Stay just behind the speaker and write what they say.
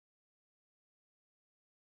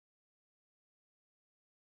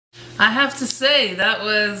I have to say, that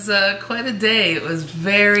was quite a day. It was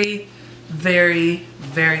very, very,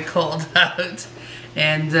 very cold out.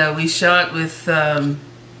 And we shot with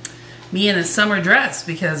me in a summer dress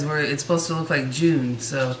because it's supposed to look like June.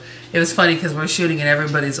 So it was funny because we're shooting and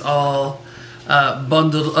everybody's all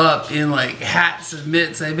bundled up in like hats and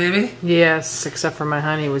mitts, eh baby? Yes, except for my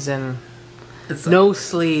honey was in no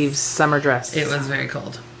sleeves summer dress. It was very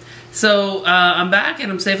cold. So I'm back and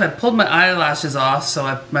I'm safe. I pulled my eyelashes off,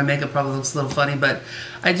 so my makeup probably looks a little funny, but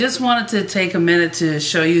I just wanted to take a minute to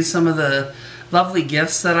show you some of the lovely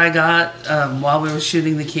gifts that I got while we were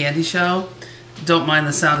shooting the Candy Show. Don't mind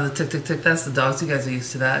the sound of the tick tick tick. That's the dogs. You guys are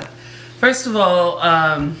used to that. First of all,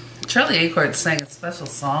 Charlie Acorn sang a special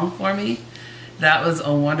song for me. That was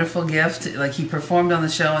a wonderful gift. Like, he performed on the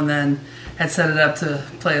show and then had set it up to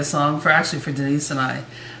play a song for Denise and I,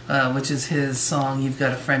 which is his song, You've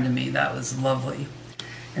Got a Friend in Me. That was lovely.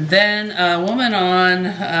 And then a woman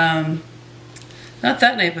on, not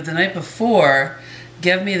that night, but the night before,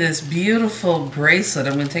 gave me this beautiful bracelet.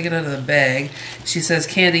 I'm going to take it out of the bag. She says,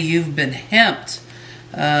 Candy, you've been hemped.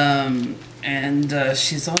 And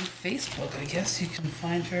she's on Facebook. I guess you can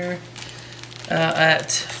find her at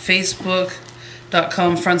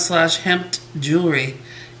facebook.com/hemped jewelry.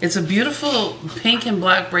 It's a beautiful pink and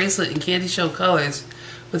black bracelet in Candy Show colors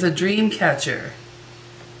with a dream catcher,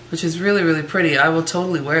 which is really, really pretty. I will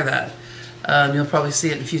totally wear that. You'll probably see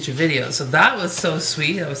it in future videos. So that was so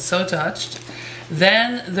sweet. I was so touched.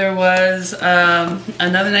 Then there was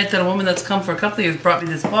another night that a woman that's come for a couple of years brought me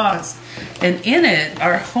this box, and in it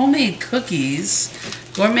are homemade cookies,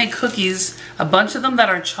 gourmet cookies, a bunch of them that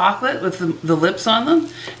are chocolate with the lips on them,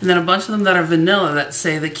 and then a bunch of them that are vanilla that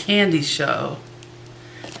say The Candy Show.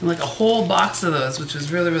 And like a whole box of those, which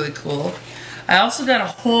was really, really cool. I also got a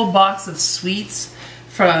whole box of sweets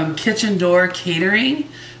from Kitchen Door Catering,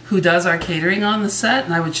 who does our catering on the set,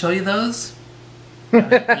 and I would show you those.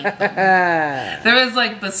 There was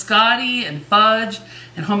like biscotti and fudge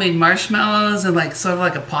and homemade marshmallows and like sort of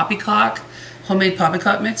like a poppycock, homemade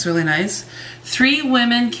poppycock mix, really nice. 3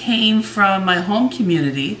 women came from my home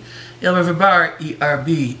community, Eel River Bar, ERB,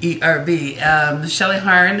 Shelley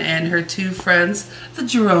Harn and her 2 friends, the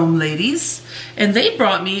Jerome ladies, and they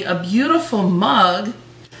brought me a beautiful mug.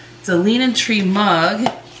 It's a Leanin' Tree mug,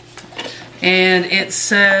 and it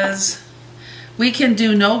says, we can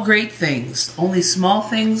do no great things, only small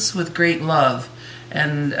things with great love.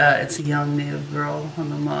 And it's a young native girl on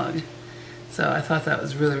the mug. So I thought that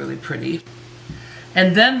was really, really pretty.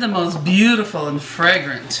 And then the most beautiful and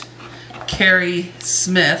fragrant, Carrie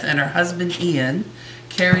Smith and her husband Ian.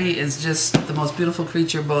 Carrie is just the most beautiful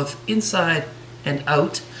creature both inside and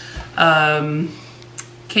out.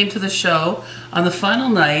 Came to the show on the final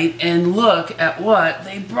night, and look at what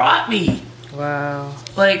they brought me. Wow.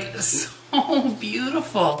 Like, so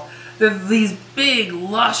beautiful. They're these big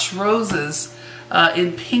lush roses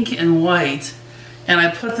in pink and white, and I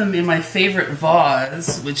put them in my favorite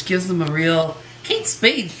vase, which gives them a real Kate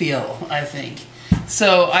Spade feel, I think.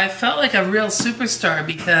 So I felt like a real superstar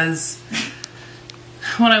because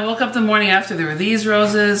when I woke up the morning after, there were these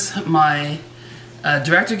roses. My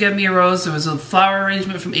director gave me a rose. There was a flower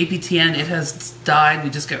arrangement from APTN. It has died. We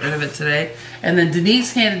just got rid of it today. And then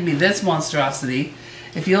Denise handed me this monstrosity.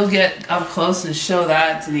 If you'll get up close and show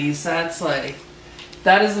that, Denise, that's like,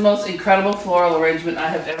 that is the most incredible floral arrangement I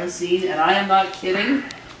have ever seen, and I am not kidding.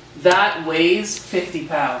 That weighs 50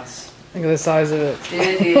 pounds. Look at the size of it.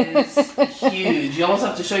 It is huge. You almost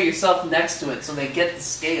have to show yourself next to it so they get the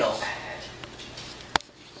scale.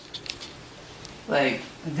 Like,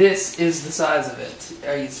 this is the size of it.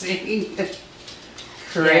 Are you seeing it?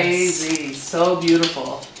 Crazy. Yes. So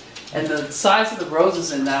beautiful. And the size of the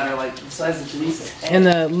roses in that are like the size of Denise's head. And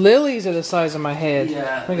the lilies are the size of my head.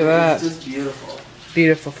 Yeah. Look at that. It's just beautiful.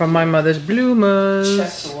 Beautiful. From my mother's bloomers.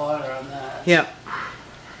 Check the water on that. Yep.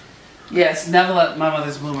 Yes, Neville at My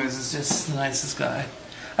Mother's Bloomers is just the nicest guy.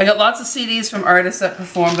 I got lots of CDs from artists that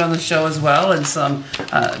performed on the show as well, and some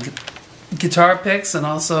guitar picks, and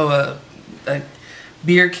also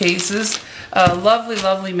beer cases. Lovely,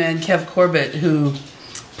 lovely man, Kev Corbett, who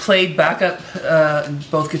played backup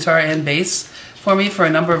both guitar and bass for me for a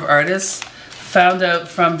number of artists. Found out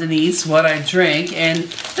from Denise what I drink, and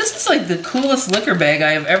this is like the coolest liquor bag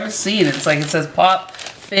I have ever seen. It's like, it says pop,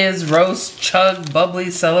 fizz, roast, chug, bubbly,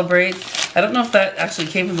 celebrate. I don't know if that actually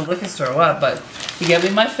came from the liquor store or what, but he gave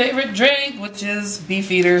me my favorite drink, which is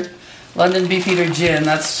Beefeater, London Beefeater gin.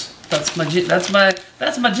 That's my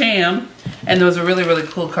jam. And there was a really, really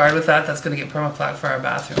cool card with that. That's going to get permaplaque for our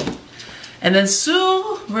bathroom. And then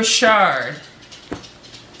Sue Richard,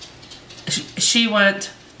 she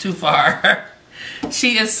went too far.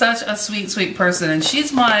 She is such a sweet, sweet person, and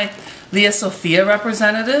she's my Leah Sophia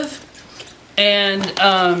representative. And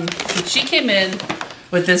she came in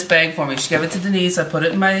with this bag for me. She gave it to Denise. I put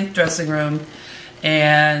it in my dressing room,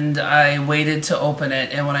 and I waited to open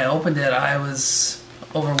it. And when I opened it, I was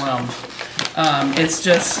overwhelmed. It's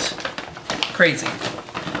just crazy.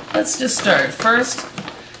 Let's just start. First,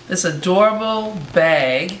 this adorable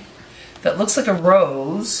bag that looks like a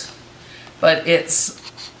rose, but it's,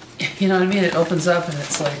 you know what I mean? It opens up and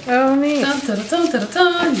it's like, oh, neat. Dun, dun, dun, dun,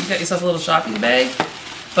 dun. You got yourself a little shopping bag,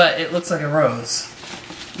 but it looks like a rose,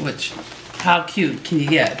 which, how cute can you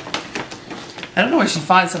get? I don't know where she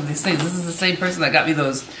finds some of these things. This is the same person that got me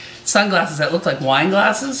those sunglasses that look like wine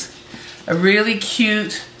glasses. A really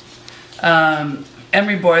cute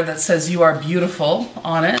emery board that says "You are beautiful"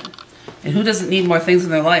 on it. And who doesn't need more things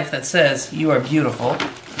in their life that says "You are beautiful"?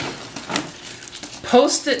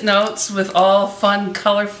 Post-it notes with all fun,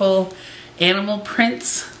 colorful animal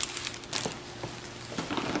prints.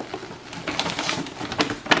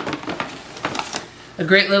 A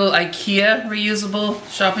great little IKEA reusable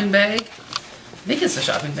shopping bag. I think it's a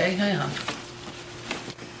shopping bag, hang on.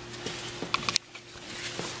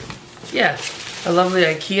 Yeah, a lovely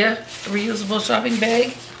IKEA reusable shopping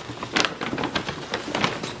bag.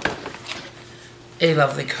 A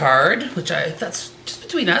lovely card, which that's just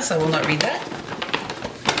between us, I will not read that.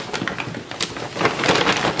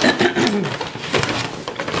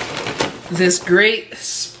 This great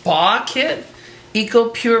spa kit, Eco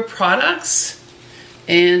Pure Products,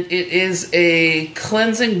 and it is a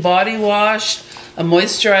cleansing body wash, a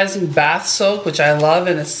moisturizing bath soak, which I love,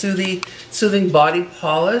 and a soothing body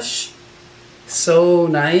polish. So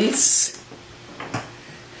nice.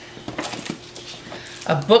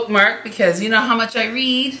 A bookmark, because you know how much I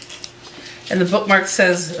read, and the bookmark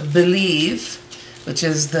says "Believe," which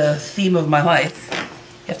is the theme of my life.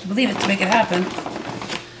 You have to believe it to make it happen.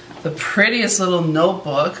 The prettiest little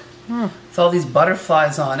notebook with all these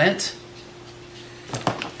butterflies on it.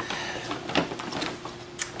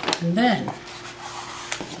 And then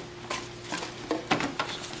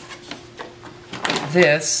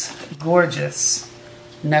this gorgeous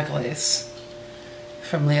necklace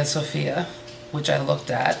from Leah Sophia, which I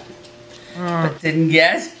looked at but didn't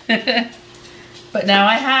get. But now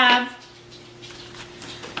I have.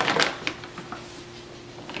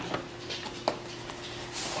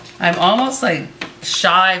 I'm almost like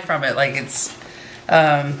shy from it, like it's,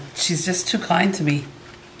 she's just too kind to me.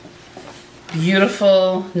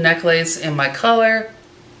 Beautiful necklace in my color.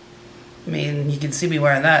 I mean, you can see me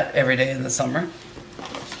wearing that every day in the summer.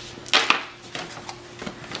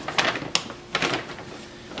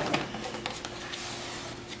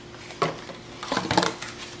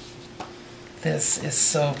 This is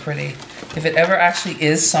so pretty. If it ever actually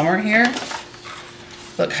is summer here,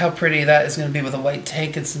 look how pretty that is going to be with a white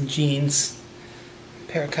tank and some jeans.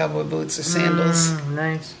 A pair of cowboy boots or sandals.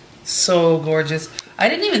 Nice. So gorgeous. I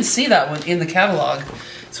didn't even see that one in the catalog.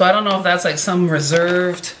 So I don't know if that's like some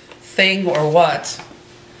reserved thing or what.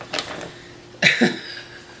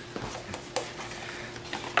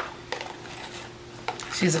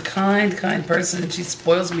 She's a kind, kind person. She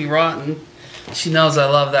spoils me rotten. She knows I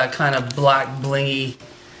love that kind of black, blingy,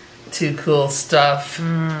 too cool stuff.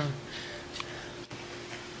 And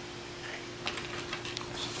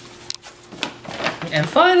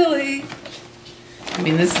finally, I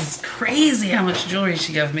mean, this is crazy how much jewelry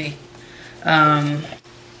she gave me. I'm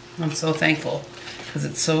so thankful because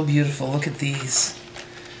it's so beautiful. Look at these.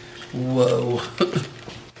 Whoa.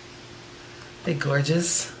 They're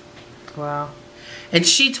gorgeous. Wow. And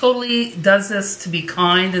she totally does this to be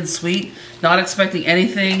kind and sweet, not expecting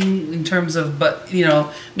anything in terms of, but you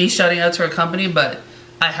know, me shouting out to her company, but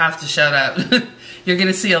I have to shout out. You're going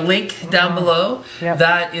to see a link down below. Yep.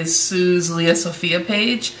 That is Sue's Leah Sophia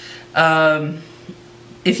page.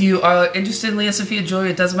 If you are interested in Leah Sophia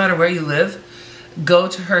jewelry, it doesn't matter where you live, go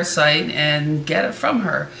to her site and get it from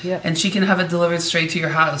her. Yep. And she can have it delivered straight to your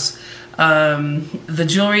house. The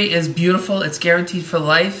jewelry is beautiful. It's guaranteed for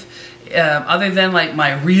life. Other than like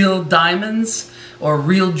my real diamonds or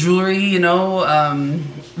real jewelry, you know,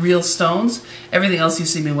 real stones, everything else you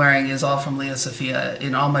see me wearing is all from Leah Sophia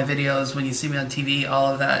in all my videos, when you see me on TV, all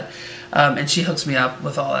of that. And she hooks me up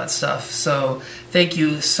with all that stuff. So thank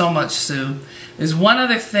you so much, Sue. There's one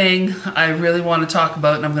other thing I really want to talk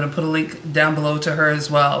about, and I'm going to put a link down below to her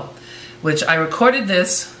as well, which I recorded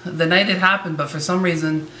this the night it happened, but for some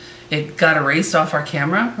reason it got erased off our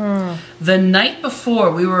camera. The night before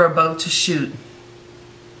we were about to shoot,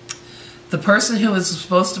 the person who was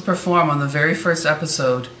supposed to perform on the very first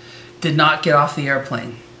episode did not get off the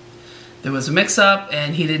airplane. There was a mix-up,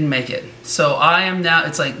 and he didn't make it. So I am now,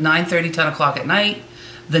 it's like 9:30, 10 o'clock at night,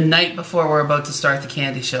 the night before we're about to start the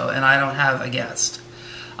Candy Show, and I don't have a guest.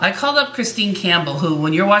 I called up Christine Campbell, who,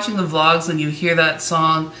 when you're watching the vlogs and you hear that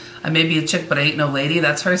song, I May Be a Chick But I Ain't No Lady,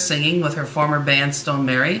 that's her singing with her former band Stone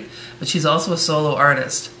Mary, but she's also a solo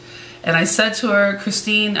artist. And I said to her,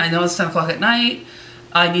 Christine, I know it's 10 o'clock at night,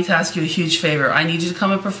 I need to ask you a huge favor. I need you to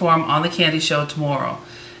come and perform on the Candy Show tomorrow.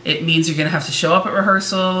 It means you're going to have to show up at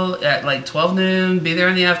rehearsal at like 12 noon, be there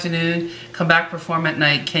in the afternoon, come back, perform at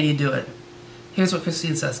night. Can you do it? Here's what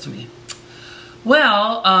Christine says to me.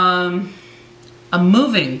 Well, I'm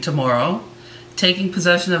moving tomorrow, taking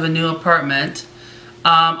possession of a new apartment.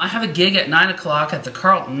 I have a gig at 9 o'clock at the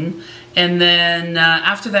Carlton, and then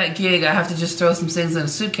after that gig, I have to just throw some things in a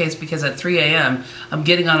suitcase because at 3 a.m. I'm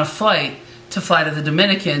getting on a flight to fly to the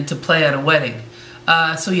Dominican to play at a wedding.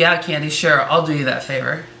 So yeah, Candy, sure, I'll do you that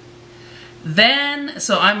favor. Then,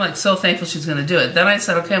 so I'm like so thankful she's going to do it. Then I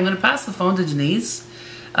said, okay, I'm going to pass the phone to Denise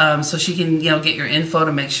so she can, you know, get your info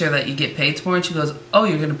to make sure that you get paid tomorrow. And she goes, oh,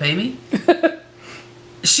 you're going to pay me?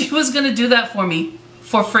 She was going to do that for me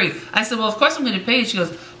for free. I said, well, of course I'm going to pay you. She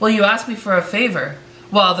goes, well, you asked me for a favor.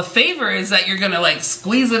 Well, the favor is that you're going to like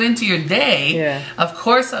squeeze it into your day. Yeah. Of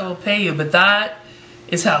course I will pay you, but that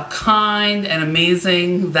is how kind and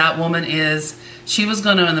amazing that woman is. She was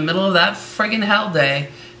going to, in the middle of that friggin' hell day,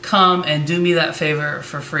 come and do me that favor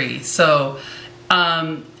for free. So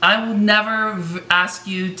I will never ask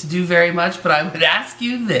you to do very much, but I would ask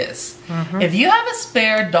you this. If you have a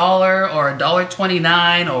spare dollar or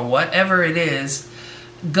 $1.29 or whatever it is,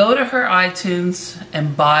 go to her iTunes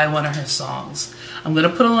and buy one of her songs. I'm going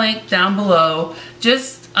to put a link down below.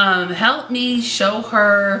 Just help me show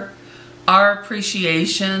her our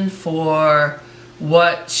appreciation for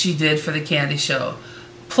what she did for the Candy Show.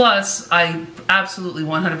 Plus, I absolutely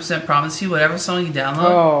 100% promise you, whatever song you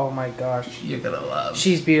download, oh my gosh, you're gonna love.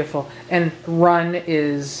 She's beautiful, and Run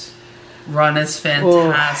is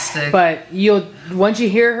fantastic. But once you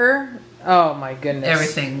hear her, oh my goodness,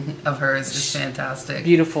 everything of hers is fantastic.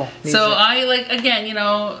 Beautiful music. So I like, again, you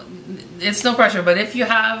know, it's no pressure, but if you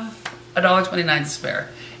have $1.29 to spare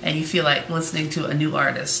and you feel like listening to a new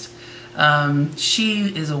artist,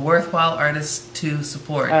 she is a worthwhile artist to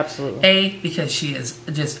support. Absolutely. A, because she is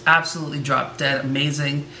just absolutely drop dead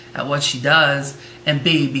amazing at what she does, and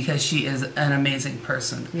B, because she is an amazing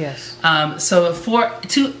person. Yes. So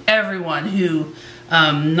to everyone who,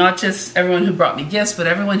 not just everyone who brought me gifts, but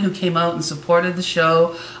everyone who came out and supported the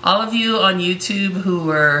show, all of you on YouTube who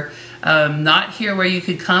were not here where you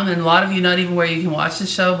could come, and a lot of you not even where you can watch the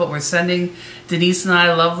show, but we're sending Denise and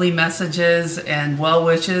I lovely messages and well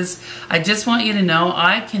wishes. I just want you to know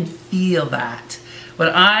I can feel that. When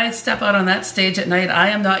I step out on that stage at night,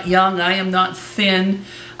 I am not young, I am not thin,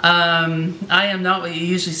 I am not what you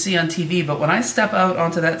usually see on TV, but when I step out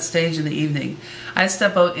onto that stage in the evening, I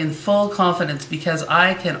step out in full confidence because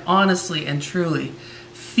I can honestly and truly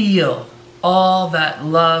feel all that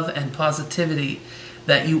love and positivity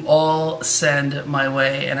that you all send my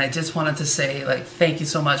way. And I just wanted to say, like, thank you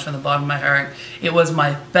so much from the bottom of my heart. It was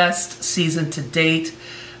my best season to date.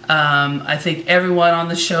 I think everyone on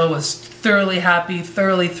the show was thoroughly happy,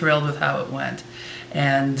 thoroughly thrilled with how it went.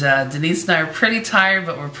 And Denise and I are pretty tired,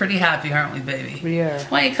 but we're pretty happy, aren't we, baby? We are.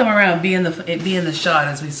 Why don't you come around, be in the shot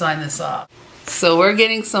as we sign this off? So we're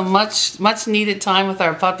getting some much needed time with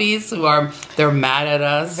our puppies they're mad at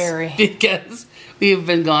us. Very. Because we've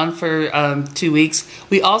been gone for 2 weeks.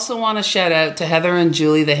 We also want to shout out to Heather and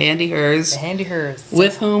Julie, the Handy Hers. The Handy Hers.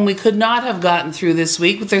 With whom we could not have gotten through this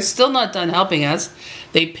week, but they're still not done helping us.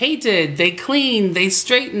 They painted, they cleaned, they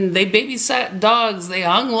straightened, they babysat dogs, they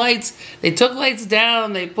hung lights, they took lights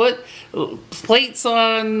down, they put plates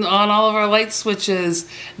on all of our light switches.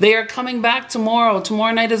 They are coming back tomorrow.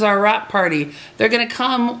 Tomorrow night is our wrap party. They're going to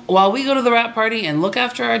come while we go to the wrap party and look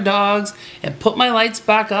after our dogs and put my lights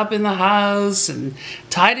back up in the house and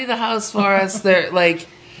tidy the house for us. They're like,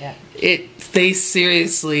 yeah. They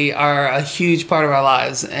seriously are a huge part of our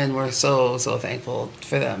lives, and we're so thankful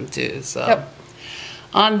for them too. So yep.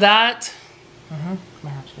 On that, my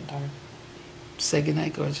heart's getting tired. Say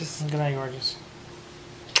goodnight, gorgeous. Good night, gorgeous.